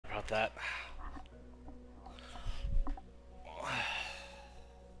that.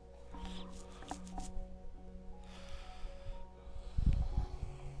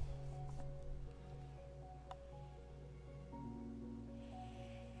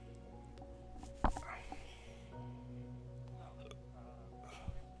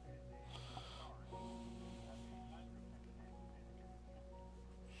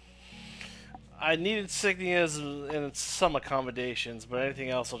 I need insignias and some accommodations, but anything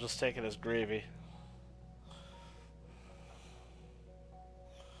else I'll just take it as gravy.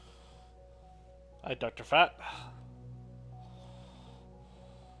 Hi, Dr. Fat.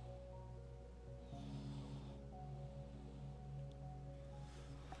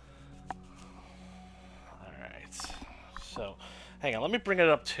 Alright. So, hang on, let me bring it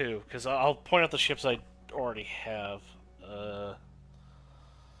up too, because I'll point out the ships I already have.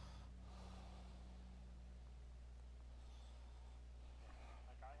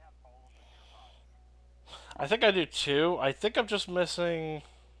 I think I do too. I think I'm just missing.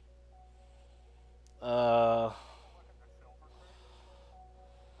 Uh.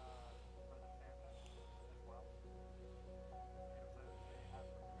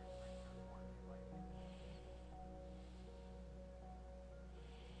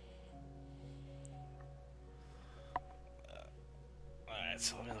 Alright,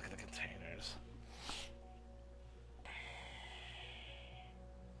 so let me look at the containers.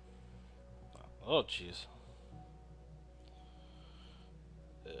 Oh, jeez.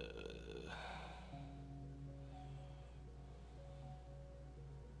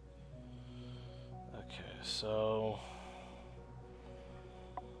 Okay, so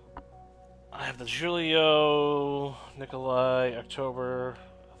I have the Julio, Nikolai, October.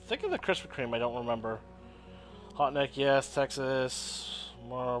 Think of the Krispy Kreme, I don't remember. Hot Neck, yes. Texas,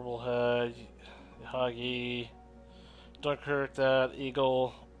 Marblehead, Huggy, Dunkirk, that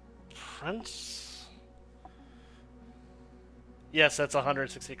Eagle, Prince. Yes, that's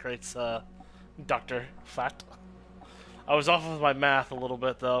 160 crates. Doctor Fact. I was off with my math a little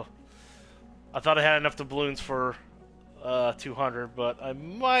bit though. I thought I had enough doubloons for 200, but I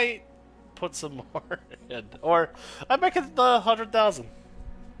might put some more in, or I might get the 100,000.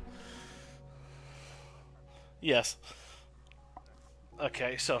 Yes.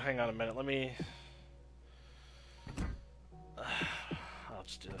 Okay, so hang on a minute. Let me. I'll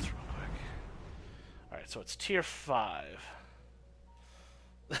just do this real quick. Alright, so it's tier 5.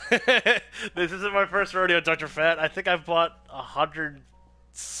 This isn't my first rodeo, Dr. Fat. I think I've bought 100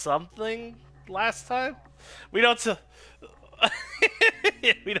 something last time. We don't.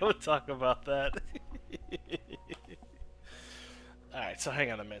 We don't talk about that. Alright, so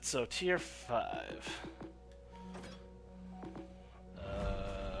hang on a minute. So tier 5.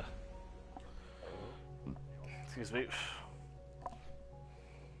 Excuse me.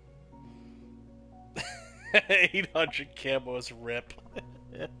 800 camos, rip.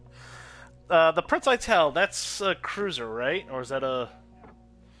 The Prince I Tell, that's a cruiser, right? Or is that a...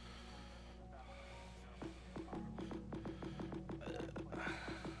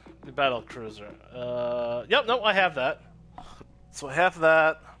 battle cruiser. Yep, no, I have that. So I have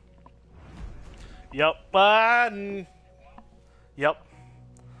that. Yep, yep.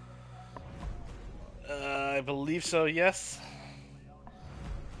 I believe so, yes.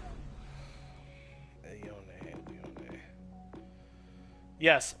 Leone.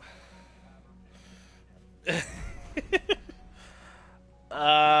 Yes.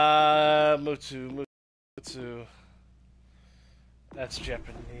 Mutsu. That's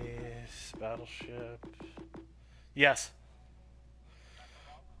Japanese battleship. Yes.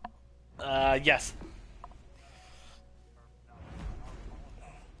 Yes.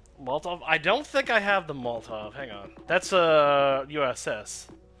 Molotov? I don't think I have the Molotov. Hang on. That's a USS.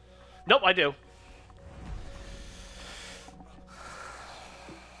 Nope, I do.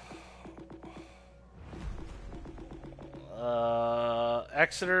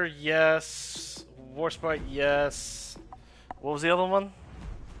 Exeter, yes. Warspite, yes. What was the other one?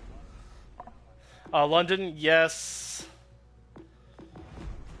 London, yes.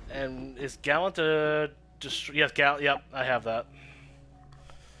 And is Gallant a yes, yep, I have that.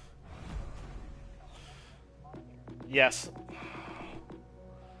 Yes.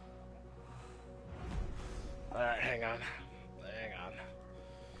 Alright, hang on.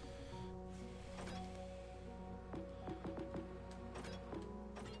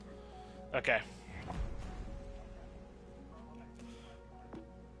 Okay.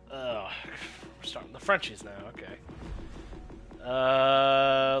 We're starting the Frenchies now, okay.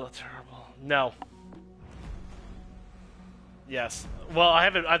 Terrible. No. Yes. Well, I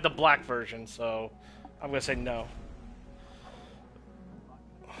have the black version, so I'm gonna say no.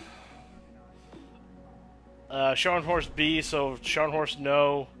 Scharnhorst B, so Scharnhorst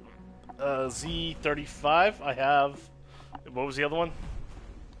no. Z35, I have. What was the other one?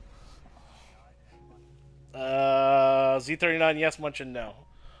 Z39, yes. Munchin, no.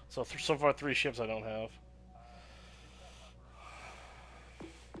 So so far 3 ships I don't have.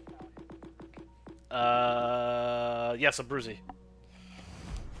 Yes, a Bruzy.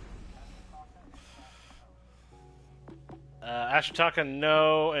 Ashitaka,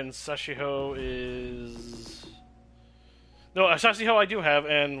 no, and Sashiho is... No, Sashiho I do have,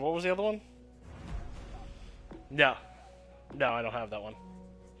 and what was the other one? No. No, I don't have that one.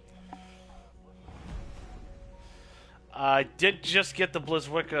 I did just get the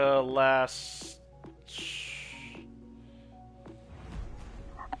Blizzwicka last...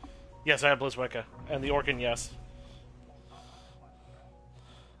 Yes, I have Blizzwicka. And the Orkin, yes.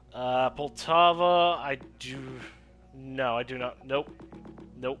 Poltava, I do... No, I do not. Nope.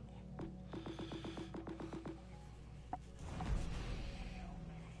 Nope.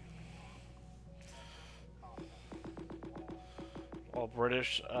 All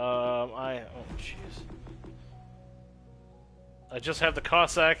British. Oh, jeez. I just have the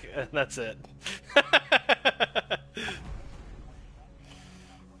Cossack, and that's it.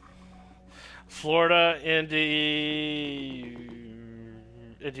 Florida,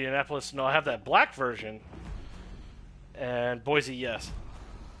 Indianapolis. No, I have that black version. And Boise, yes.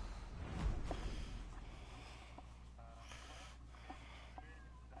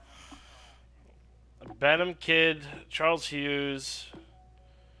 Benham Kid, Charles Hughes,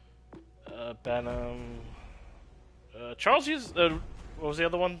 Benham, Charles Hughes. What was the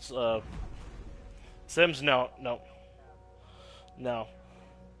other ones? Sims, no.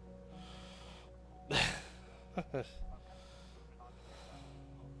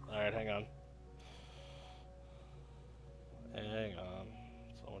 Alright, hang on. Hang on.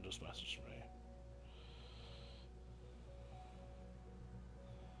 Someone just messaged me.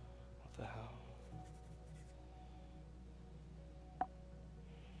 What the hell?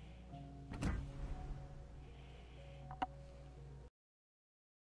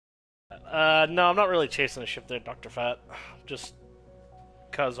 No, I'm not really chasing a ship there, Dr. Fat. Just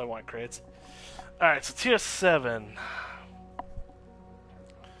because I want crates. Alright, so tier 7.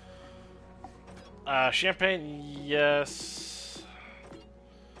 Champagne, yes.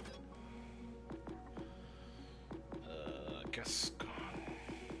 Gascon.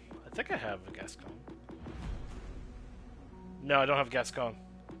 I think I have a Gascon. No, I don't have Gascon.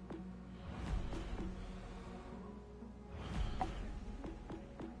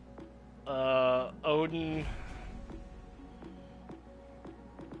 Odin.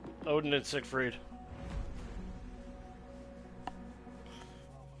 Odin and Siegfried.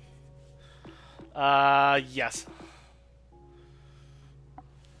 Yes.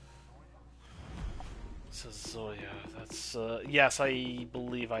 So Zoya, that's, yes, I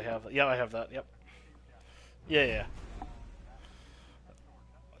believe I have, yeah, I have that, yep. Yeah.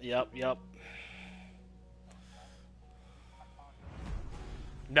 Yep.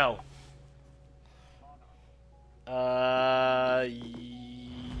 No.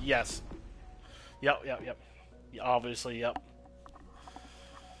 Yes. Yep. Obviously, yep.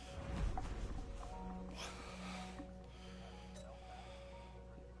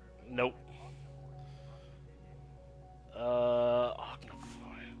 Nope.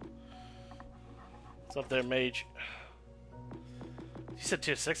 What's up there, Mage? You said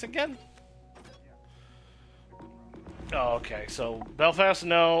tier 6 again? Oh, okay. So, Belfast,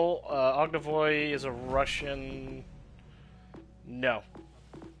 no. Ognavoy is a Russian... No.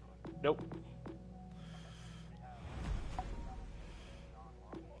 Nope.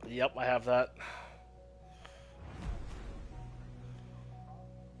 Yep, I have that.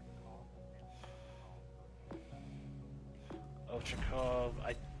 Ochakov,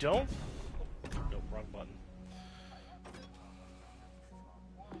 I don't... Nope, wrong button.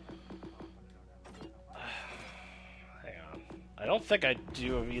 Hang on. I don't think I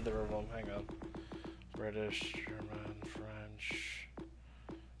do of either of them. Hang on. British, German, French...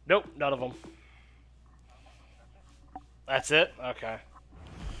 Nope, none of them. That's it? Okay.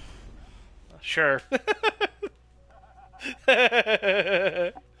 Sure.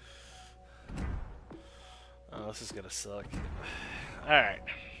 Oh, this is gonna suck. Alright.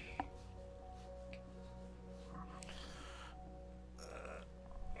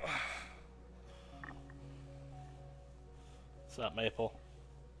 What's up, Maple?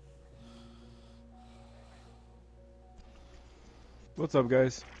 What's up,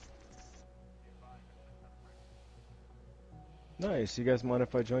 guys? Nice. You guys mind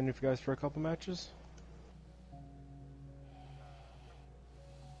if I join you guys for a couple matches?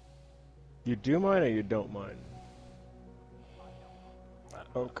 You do mind or you don't mind?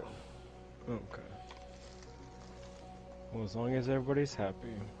 Okay. Okay. Well, as long as everybody's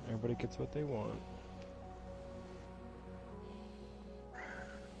happy, everybody gets what they want.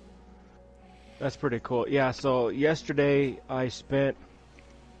 That's pretty cool. Yeah, so yesterday I spent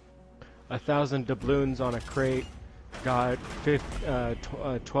 1,000 doubloons on a crate, got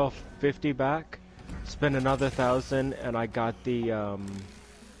 1250 back, spent another 1,000, and I got the, oh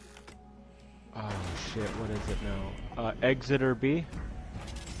shit, what is it now? Exeter B.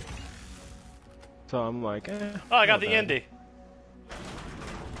 So I'm like, eh. Oh, I got not the bad. Indy.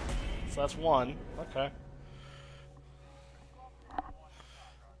 So that's one. Okay.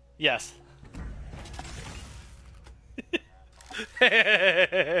 Yes.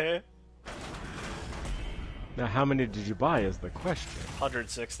 Now, how many did you buy is the question.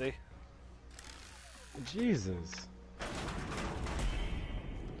 160. Jesus.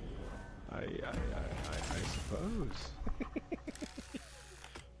 I suppose.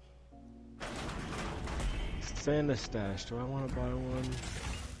 Santa stash. Do I want to buy one?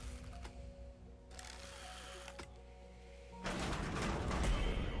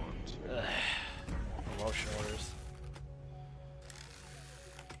 Promotion orders.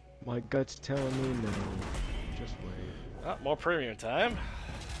 My gut's telling me no. Just wait. Oh, more premium time.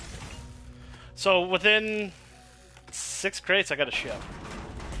 So within 6 crates, I got a ship.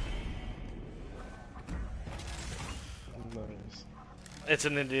 Nice. It's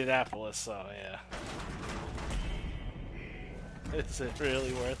in Indianapolis, so yeah. Is it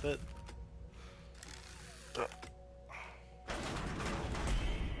really worth it?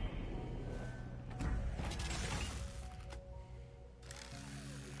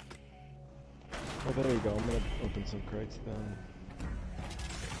 Well, there you go. I'm gonna open some crates then.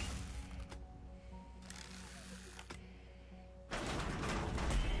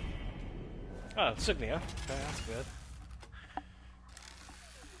 Oh, insignia. Okay, that's good.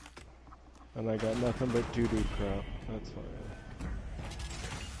 And I got nothing but doo-doo crap. That's fine.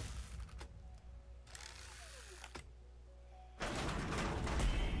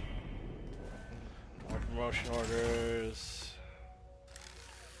 More promotion orders.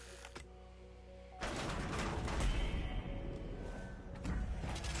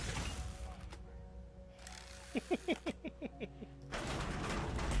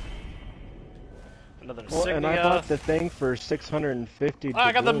 Another Well, insignia. and I bought the thing for 650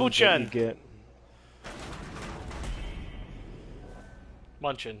 I got the doubloons that you Muchen. get.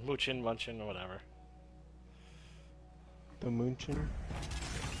 Munchin, or whatever. The Muchen?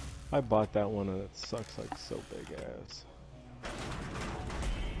 I bought that one and it sucks like so big ass.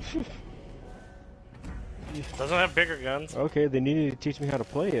 Doesn't have bigger guns. Okay, they needed to teach me how to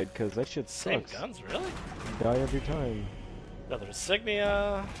play it, because that shit Same sucks. guns, really? Die every time. Another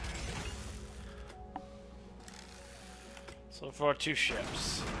insignia. So far, 2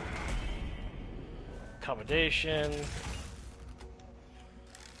 ships. Accommodation.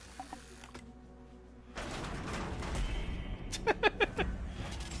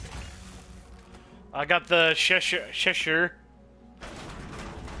 I got the Cheshire.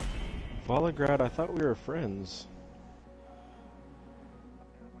 Volograd, I thought we were friends.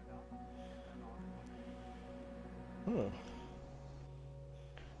 Huh.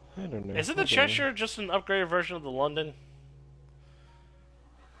 I don't know. Isn't the Cheshire just an upgraded version of the London?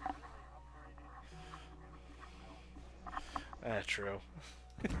 That's true.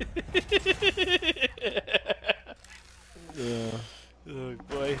 Yeah. Oh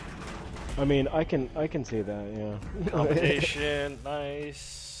boy. I mean, I can see that, yeah. Accommodation,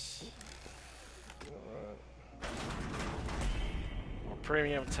 nice. More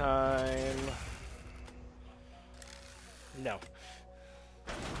premium time. No.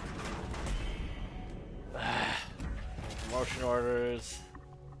 Promotion orders.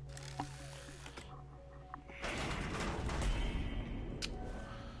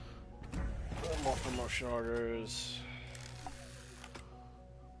 More promotion orders.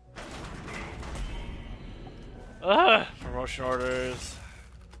 Promotion orders.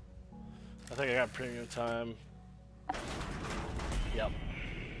 I think I got premium time. Yep.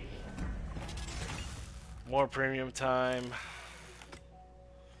 More premium time.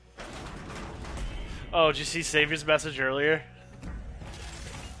 Oh, did you see Savior's message earlier?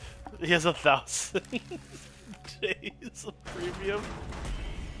 He has 1,000 days of premium.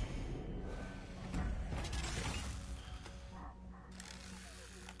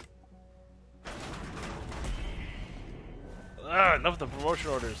 Enough of the promotion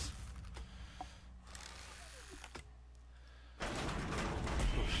orders.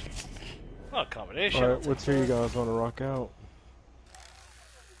 Oh, accommodation. Alright, what's here you guys want to rock out?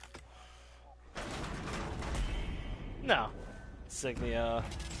 No. Insignia.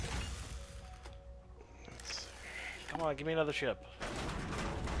 Come on, give me another ship.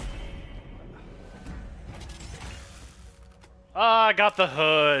 Ah, I got the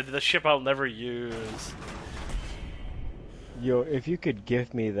hood. The ship I'll never use. Yo, if you could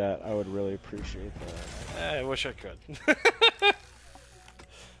give me that, I would really appreciate that. I wish I could.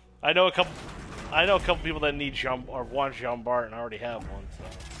 I know a couple. I know a couple people that need jump or want Jean Bart, and I already have one.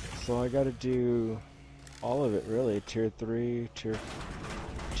 So I gotta do all of it, really. Tier 3, Tier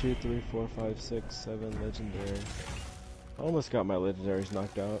 2, 3, 4, 5, 6, 7, Legendary. I almost got my Legendaries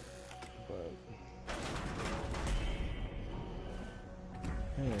knocked out, but...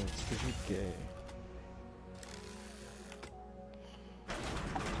 Hey, it's because you're gay.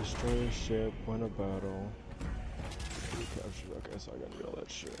 Destroy a ship, win a battle. Capture, okay, so I gotta do all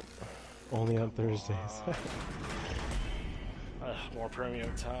that shit. Only on Thursdays. More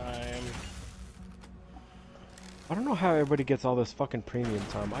premium time. I don't know how everybody gets all this fucking premium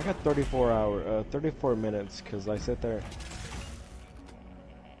time. I got 34 minutes, because I sit there.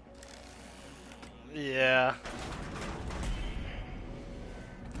 Yeah.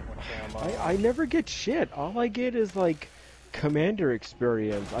 I never get shit. All I get is, like, commander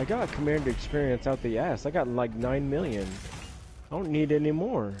experience. I got commander experience out the ass. I got, like, 9 million. I don't need any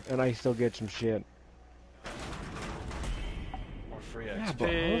more, and I still get some shit. More free XP. Yeah, but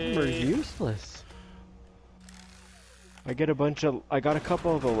all of them are useless. I got a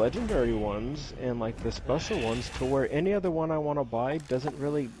couple of the legendary ones, and, like, the special ones, to where any other one I want to buy doesn't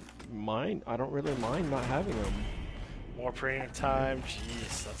really mind. I don't really mind not having them. More premium time.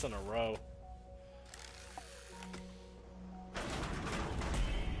 Jeez, that's in a row.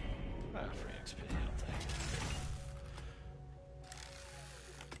 Free XP, I'll take it.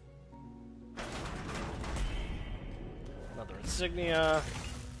 Another insignia.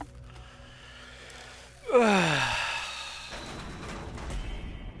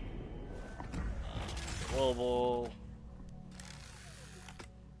 Global.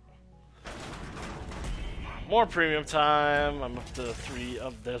 More premium time. I'm up to 3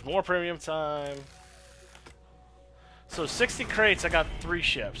 of. There's more premium time. So 60 crates. I got 3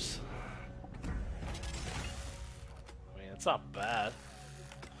 ships. I mean, it's not bad.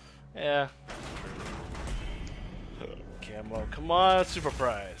 Yeah. Camo. Come on, super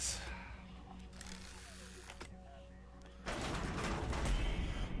prize.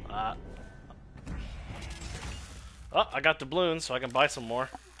 Oh, I got doubloons, so I can buy some more.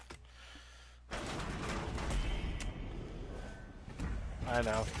 I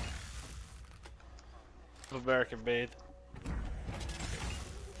know. American made.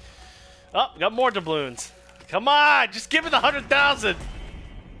 Oh, got more doubloons. Come on, just give me the 100,000.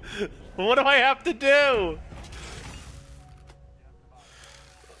 What do I have to do?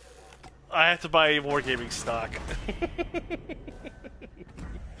 I have to buy wargaming stock.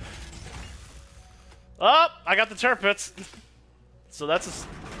 Oh, I got the turpits. So that's a...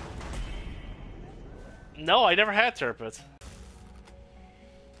 No, I never had turpits.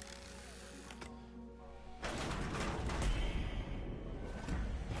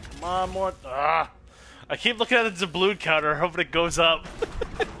 Come on, more. I keep looking at the doubloon counter, hoping it goes up.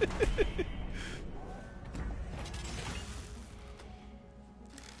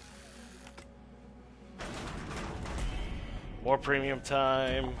 More premium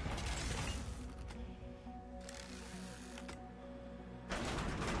time.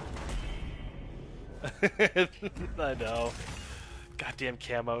 I know. Goddamn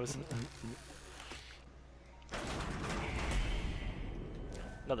camos.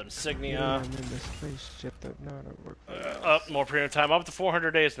 Another insignia. Yeah, I'm in this spaceship that not work. More premium time. I'm up to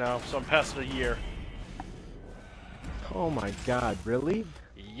 400 days now, so I'm past a year. Oh my god, really?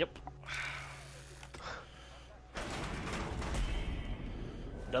 Yep.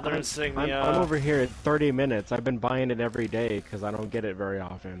 Another insignia. I'm over here at 30 minutes. I've been buying it every day because I don't get it very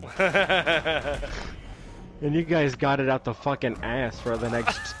often. And you guys got it out the fucking ass for the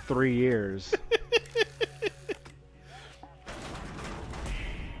next 3 years.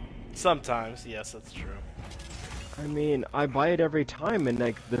 Sometimes, yes, that's true. I mean, I buy it every time, and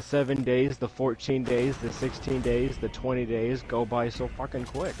like the 7 days, the 14 days, the 16 days, the 20 days go by so fucking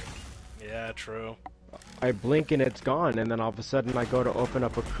quick. Yeah, true. I blink and it's gone, and then all of a sudden I go to open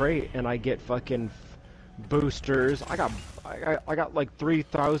up a crate and I get fucking boosters. I got like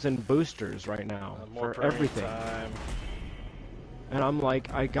 3,000 boosters right now for everything. Time. And I'm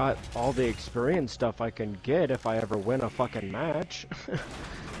like, I got all the experience stuff I can get if I ever win a fucking match.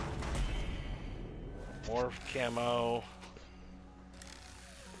 More camo.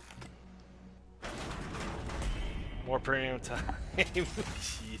 More premium time.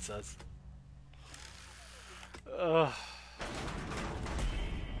 Jesus. Ugh.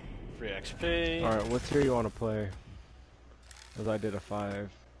 Free XP. Alright, what tier you want to play? Because I did a 5.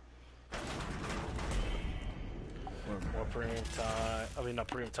 More premium time. I mean, not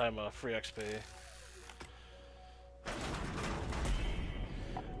premium time, free XP.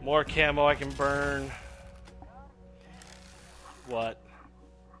 More camo I can burn. What?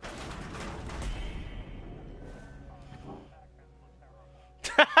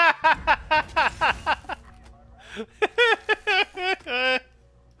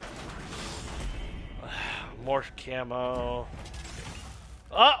 More camo.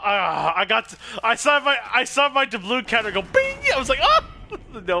 I saw my doubloon counter go bing. I was like, oh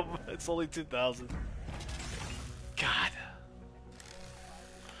no, it's only 2,000. God.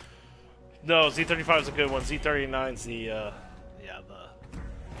 No, Z35 is a good one. Z39's the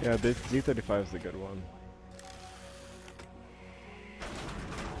yeah, the Z35 is the good one.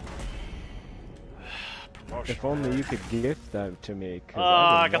 Promotion. If only you could gift that to me. Oh,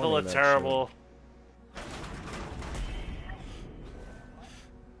 I got the look terrible.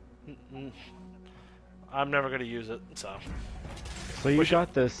 I'm never gonna use it, so. So you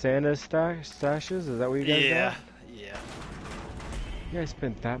got the Santa stashes? Is that what you guys got? Yeah. You guys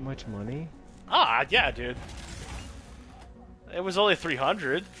spent that much money? Ah, yeah, dude. It was only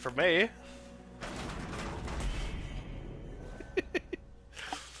 300 for me.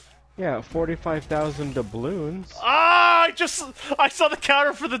 Yeah, 45,000 doubloons. Ah, I saw the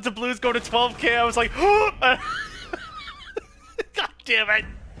counter for the doubloons go to 12K. I was like, God damn it.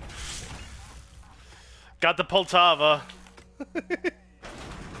 Got the Poltava. The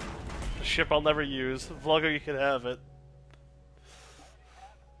ship I'll never use. Vlogger, you can have it.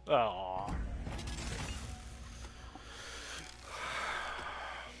 Aww.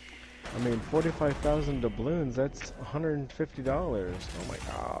 I mean, 45,000 doubloons, that's $150. Oh my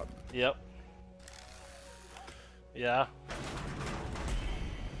god. Yep. Yeah.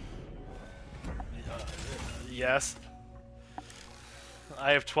 Yes.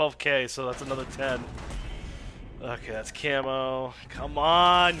 I have 12K, so that's another 10. Okay, that's camo. Come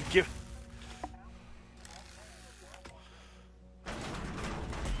on, give.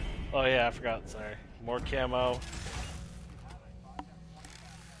 Oh yeah, I forgot. Sorry. More camo.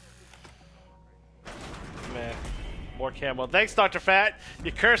 Man, more camo. Thanks, Dr. Fat.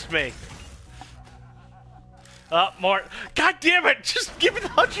 You cursed me. More. God damn it! Just give me the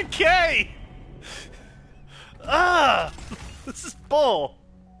 100K. Ah, this is bull.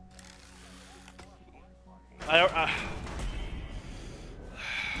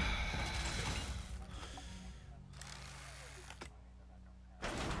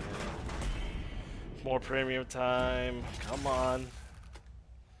 More premium time. Come on.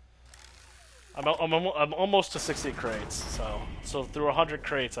 I'm almost to 60 crates, so through 100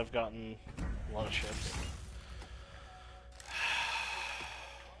 crates I've gotten a lot of ships.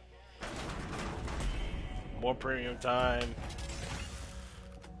 More premium time.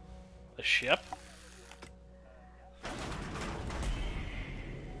 A ship?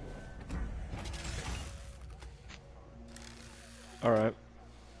 Alright.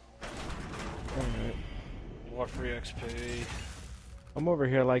 More free XP. I'm over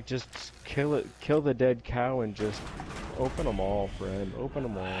here like just kill the dead cow and just open them all, friend. Open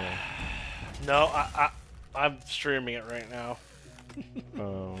them all. No, I'm streaming it right now.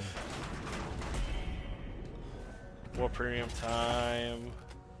 Oh. More premium time.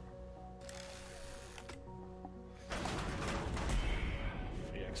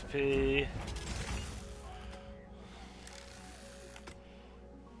 Free XP.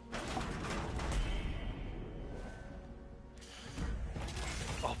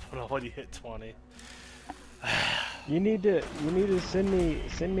 Open up when you hit 20. You need to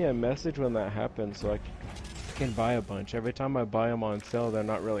send me a message when that happens so I can buy a bunch. Every time I buy them on sale, they're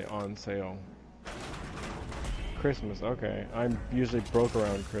not really on sale. Christmas, okay. I'm usually broke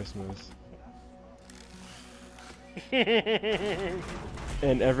around Christmas.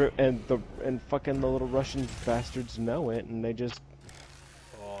 and fucking the little Russian bastards know it, and they just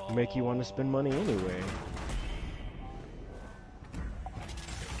make you want to spend money anyway.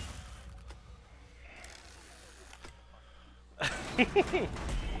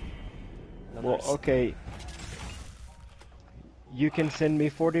 Well, okay. You can send me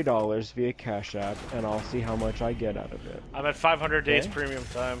 $40 via Cash App, and I'll see how much I get out of it. I'm at 500 days premium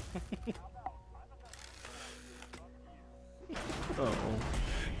time. Oh.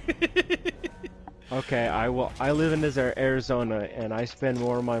 Okay, I live in Arizona, and I spend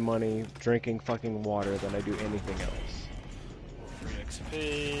more of my money drinking fucking water than I do anything else. Free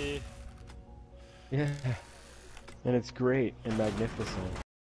XP. Yeah. And it's great and magnificent.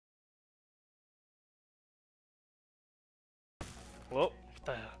 Well, what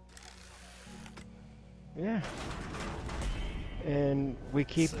the hell? Yeah. And we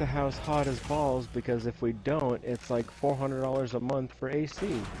keep the house hot as balls because if we don't, it's like $400 a month for AC.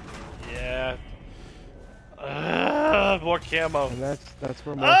 Yeah. More camo. And that's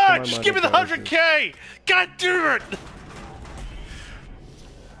where most of my money just give me the goes. 100K! God damn it!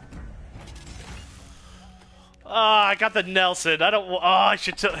 I got the Nelson. I don't. I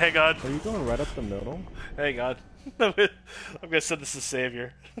should. Hang on. Are you going right up the middle? Hang on. I'm gonna send this to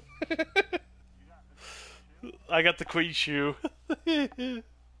Savior. I got the Queen shoe. Hang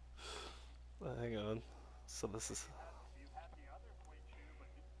on. So this is.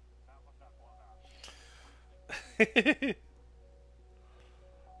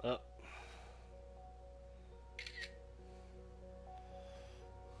 Oh.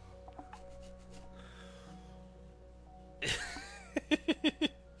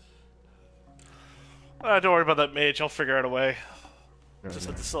 Don't worry about that mage. I'll figure out a way. Just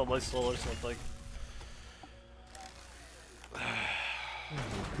have to sell my soul or something.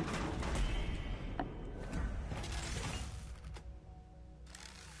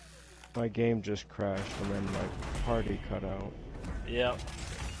 My game just crashed and then my party cut out. Yep.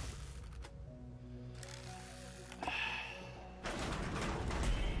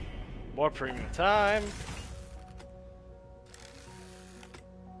 More premium time.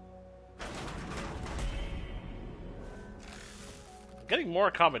 I'm getting more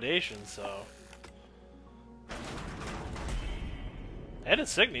accommodations, so. And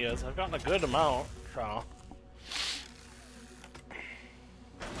insignias. I've gotten a good amount. So.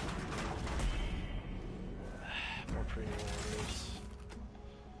 More premium orders.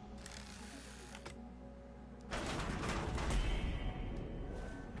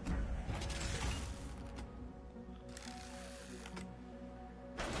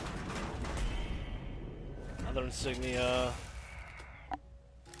 Another insignia.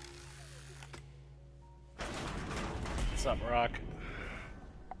 What's up, Rock?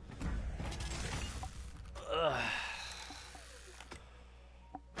 Ugh.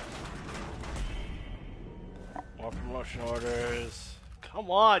 More promotion orders.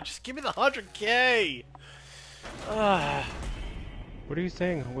 Come on, just give me the 100K. What are you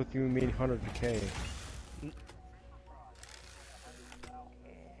saying with you mean 100K?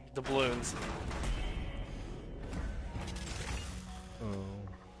 The balloons. Oh.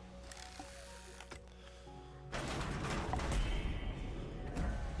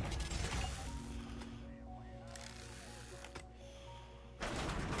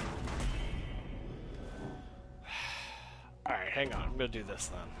 Alright, hang on. I'm gonna do this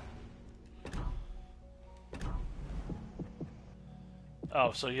then.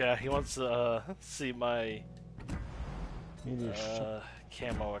 Oh, so yeah, he wants to see my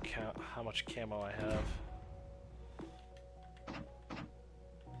camo account, how much camo I have.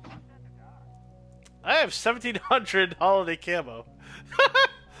 I have 1,700 holiday camo.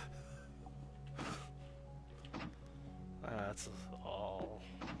 That's all.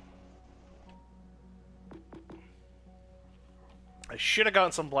 I should have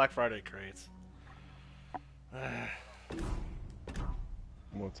gotten some Black Friday crates.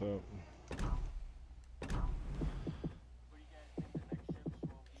 What's up?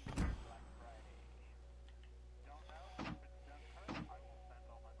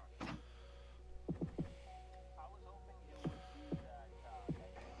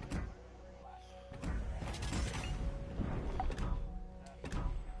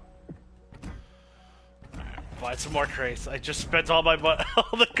 Buy some more crates. I just spent all my money,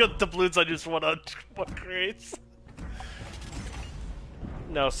 all the good doubloons I just won on more crates.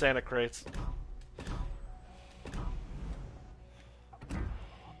 No Santa crates.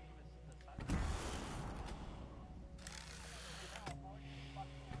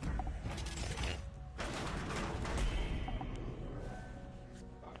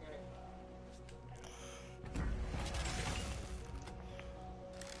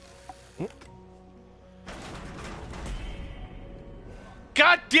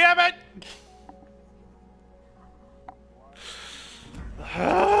 God damn it!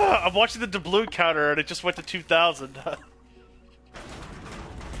 I'm watching the doubloon counter and it just went to 2,000.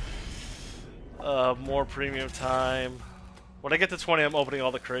 More premium time. When I get to 20, I'm opening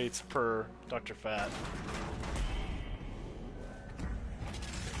all the crates per Dr. Fat.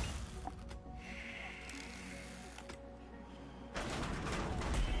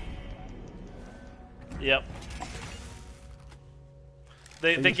 Yep.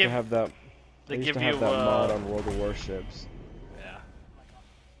 They used give to have that. they used give to you have that mod on World of Warships.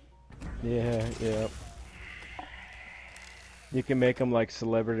 Yeah. Yeah. You can make them like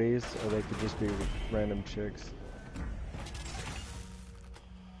celebrities, or they could just be random chicks.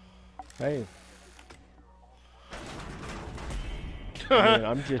 Hey. I mean,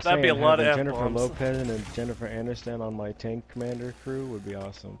 I'm just That'd saying, be a lot of having Jennifer F-bombs. Lopez and Jennifer Aniston on my tank commander crew would be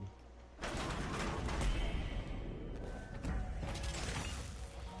awesome.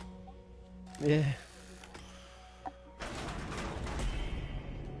 Yeah.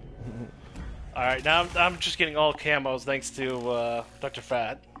 Alright, now I'm just getting all camos thanks to Dr.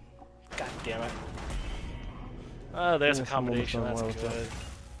 Fat. God damn it. Oh, there's a combination, that's good.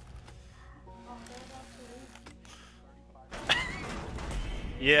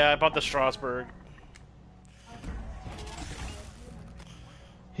 Yeah, I bought the Strasbourg.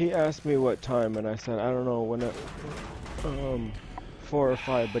 He asked me what time, and I said, I don't know, when it, 4 or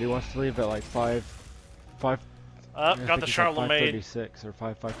 5, but he wants to leave at like 5, Got the Charlemagne. 5:36 or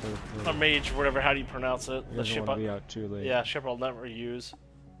 5:33. Or Mage, whatever, how do you pronounce it? He doesn't want to be out too late. Yeah, ship I'll never use.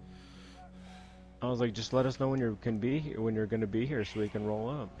 I was like, just let us know when you're gonna be here so we can roll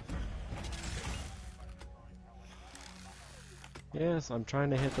up. Yes, I'm trying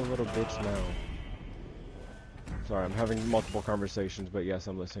to hit the little bitch now. Sorry, I'm having multiple conversations, but yes,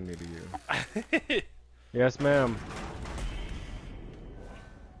 I'm listening to you. Yes, ma'am.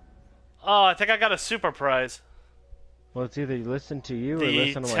 Oh, I think I got a super prize. Well, it's either listen to you or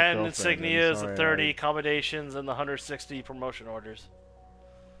listen to my girlfriend. The 10 insignias, the 30 accommodations, and the 160 promotion orders.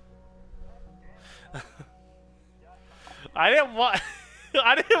 I didn't want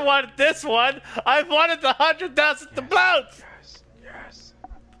this one. I wanted the 100,000 doubloons. Yes.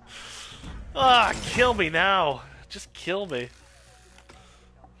 Ah, kill me now. Just kill me.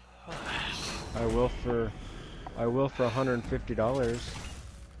 I will for $150.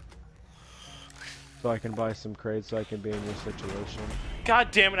 So I can buy some crates so I can be in your situation.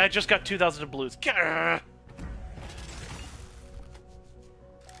 God damn it, I just got 2,000 doubloons. I'm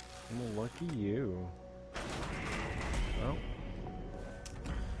a lucky you. Oh.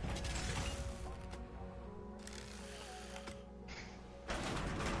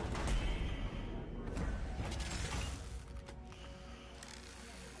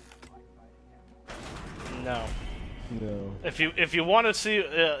 No. No. If you want to see,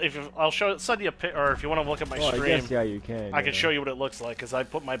 I'll send you a pic, or if you want to look at my stream, I guess, yeah, you can. I can show you what it looks like, because I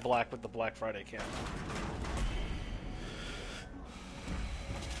put my black with the Black Friday camo.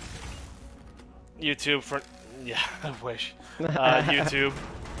 YouTube for, yeah, I wish. YouTube.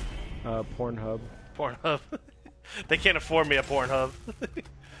 Pornhub. Pornhub. They can't afford me a Pornhub.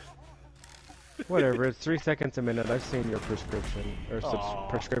 Whatever, it's 3 seconds a minute. I've seen your prescription. Or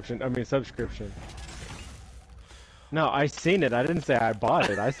subscription. No, I seen it. I didn't say I bought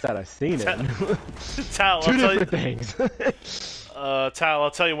it. I said I seen it. Tal, Two different things. Tal,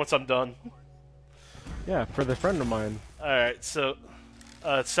 I'll tell you once I'm done. Yeah, for the friend of mine. Alright, so,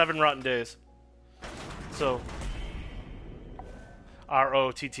 7RottenDays. So,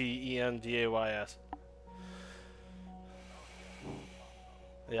 ROTTENDAYS.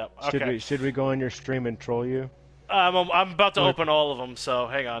 Yep. Okay. Should we go on your stream and troll you? I'm about to open all of them, so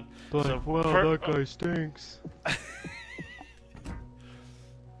hang on. Like, so, well, that guy stinks.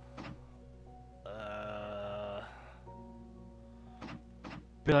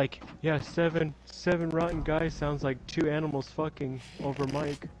 Be like, yeah, seven rotten guys sounds like 2 animals fucking over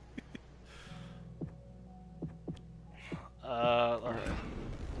mic. No,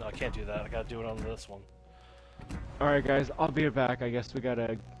 I can't do that. I gotta do it on this one. Alright guys, I'll be back. I guess we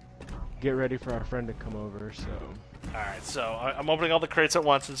gotta get ready for our friend to come over, so... Alright, so I'm opening all the crates at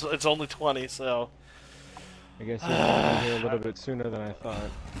once. It's only 20, so... I guess you're getting here a little bit sooner than I thought.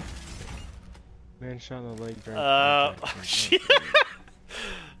 Man shot in the leg during...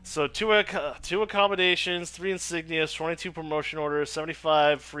 So, two accommodations, 3 insignias, 22 promotion orders,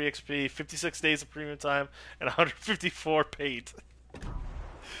 75 free XP, 56 days of premium time, and 154 paid.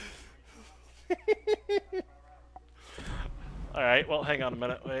 Alright, well, hang on a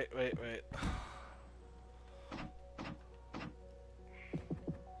minute. Wait.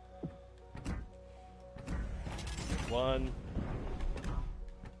 1,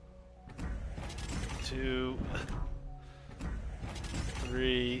 2,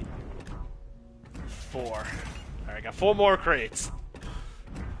 3, 4. Alright, I got 4 more crates.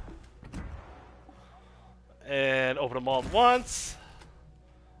 And open them all at once.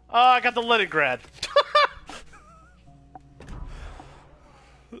 Oh, I got the Leningrad.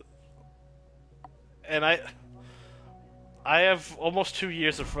 And I have almost 2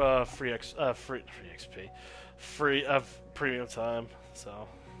 years of free XP, free premium time.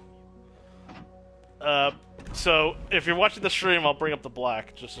 So if you're watching the stream, I'll bring up the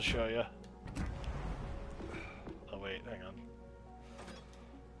black just to show you. Oh wait, hang on.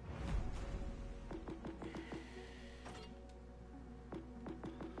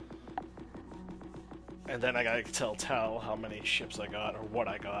 And then I gotta tell Tal how many ships I got, or what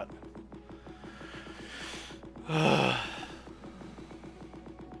I got.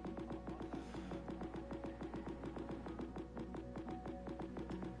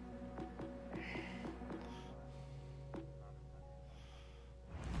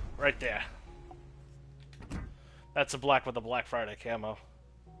 Right there. That's a black with a Black Friday camo.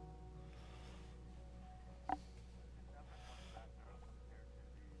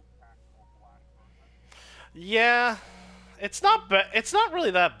 Yeah, it's not it's not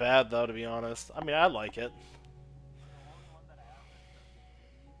really that bad though, to be honest. I mean, I like it.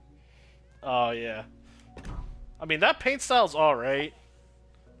 Oh yeah. I mean, that paint style's alright.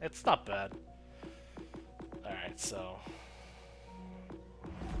 It's not bad. Alright, so...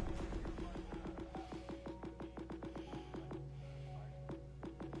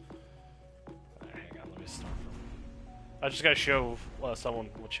 Alright, hang on, let me start from... I just gotta show someone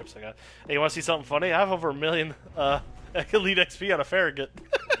what chips I got. Hey, you wanna see something funny? I have over 1 million Elite XP on a Farragut.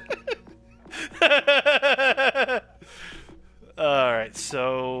 Alright,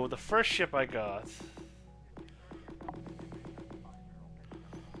 so the first ship I got...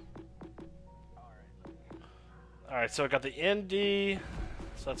 Alright, so I got the Indy,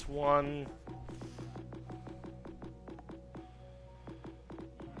 so that's one.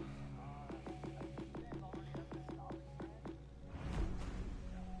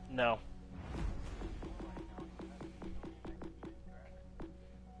 No.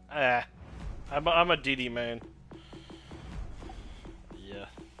 I'm a DD main. Yeah.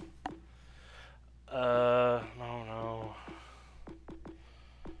 No.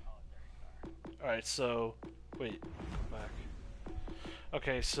 Alright, so... Wait, come back.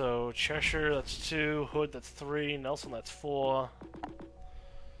 Okay, so Cheshire, that's 2. Hood, that's 3. Nelson, that's 4.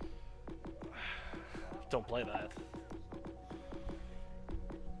 Don't play that.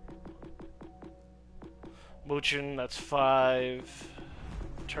 Moochin, that's 5.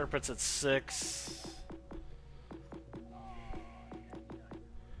 Turpitz at 6.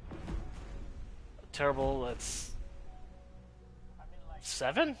 Terrible, that's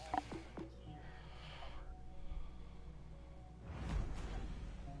 7?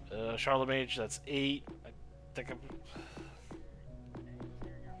 Charlemagne, that's 8. I think I'm...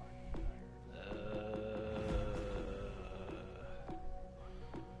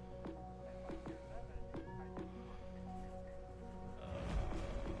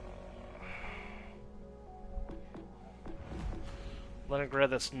 Leningrad,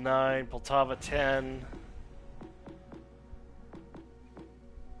 that's 9. Poltava, 10.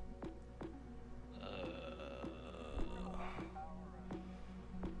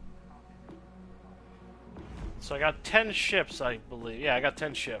 So I got 10 ships, I believe. Yeah, I got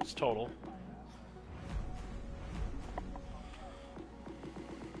 10 ships total.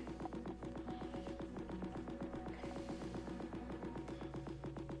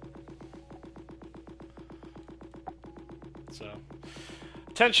 So,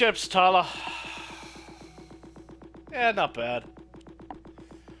 10 ships, Tala. Yeah, not bad.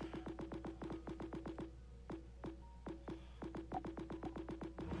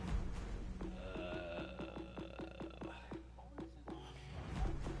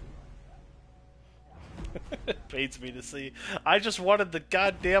 It pains me to see. I just wanted the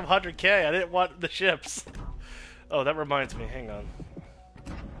goddamn 100K. I didn't want the ships. Oh, that reminds me. Hang on.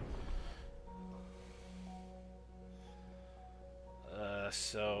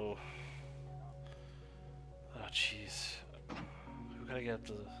 So... Oh, jeez. Who can I get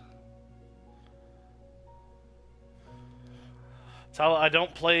to... Tell I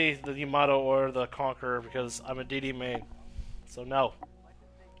don't play the Yamato or the Conqueror because I'm a DD main. So no.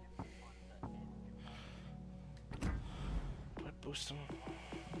 Do I boost him?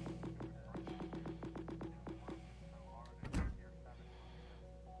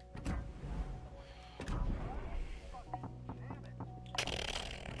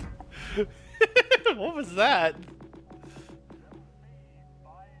 What was that?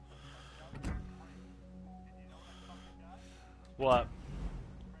 What?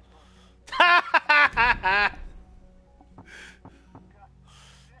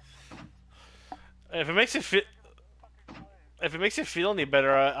 If it makes it feel any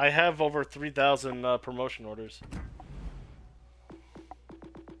better, I have over 3,000 promotion orders.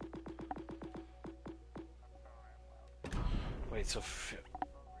 Wait, so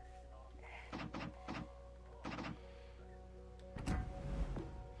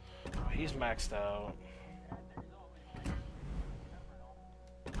he's maxed out.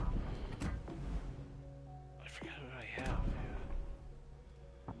 I forget who I have.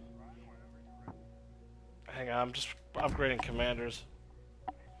 Hang on, I'm just upgrading commanders.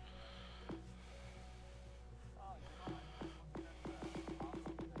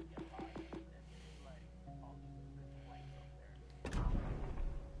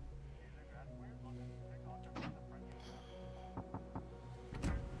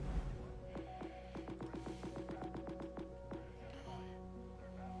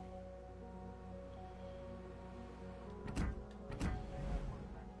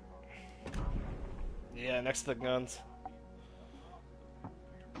 Yeah, next to the guns.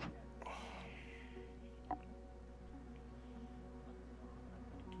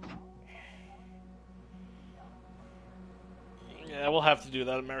 Yeah, we'll have to do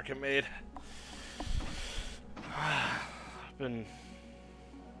that American made. I've been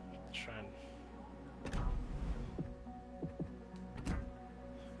trying.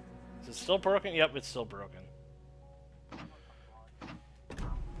 Is it still broken? Yep, it's still broken.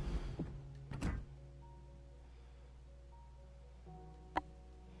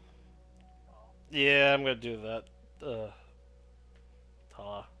 Yeah, I'm gonna do that.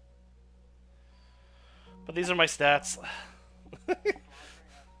 Tala. But these are my stats.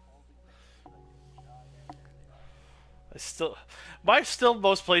 My still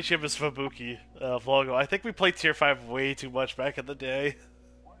most played ship is Fubuki, Vlogo. I think we played Tier 5 way too much back in the day.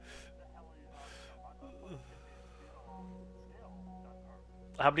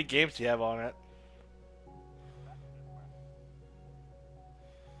 How many games do you have on it?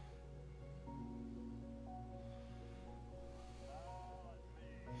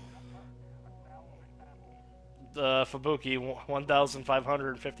 Fubuki,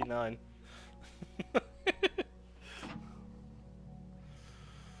 1,559.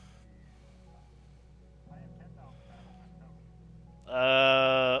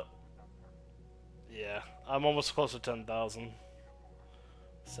 Yeah, I'm almost close to 10,000.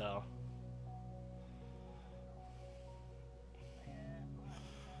 So.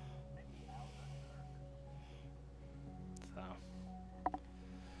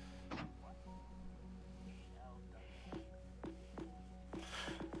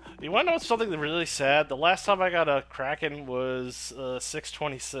 You want to know something really sad? The last time I got a Kraken was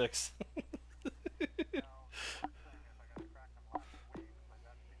 626.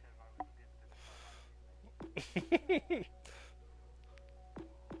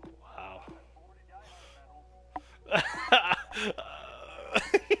 Wow.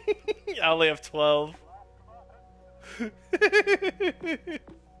 I only have 12.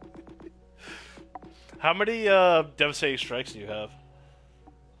 How many devastating strikes do you have?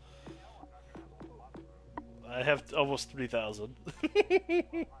 I have almost 3,000.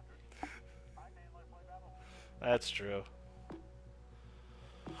 That's true.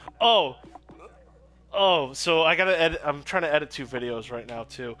 Oh, so I gotta edit. I'm trying to edit 2 videos right now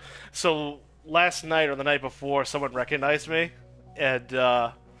too. So last night or the night before, someone recognized me, and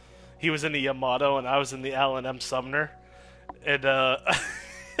he was in the Yamato and I was in the L&M Sumner, and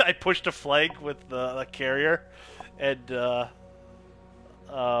I pushed a flank with the carrier, and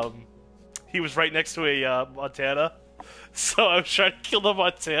he was right next to a Montana, so I was trying to kill the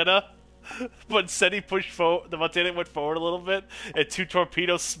Montana. But instead, he pushed forward. The Montana went forward a little bit, and 2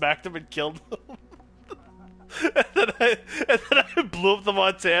 torpedoes smacked him and killed him. and then I blew up the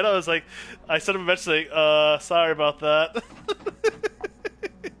Montana. I was like, I sent him a message saying, sorry about that.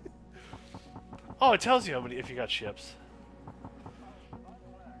 Oh, it tells you how many if you got ships.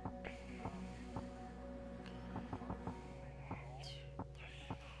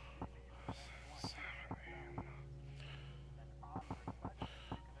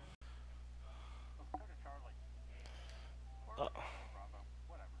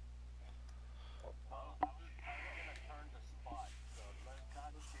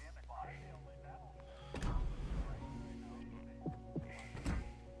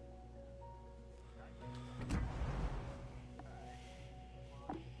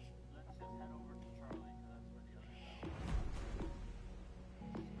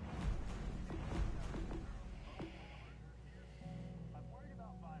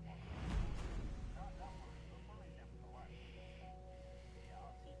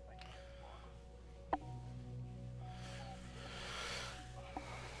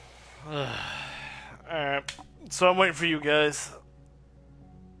 Alright, so I'm waiting for you guys.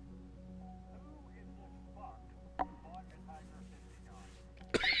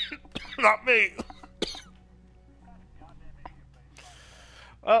 Not me.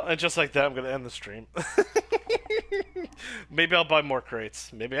 Well, and just like that, I'm gonna end the stream. Maybe I'll buy more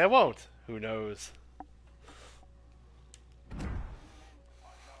crates. Maybe I won't. Who knows?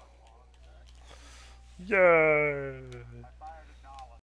 Yeah.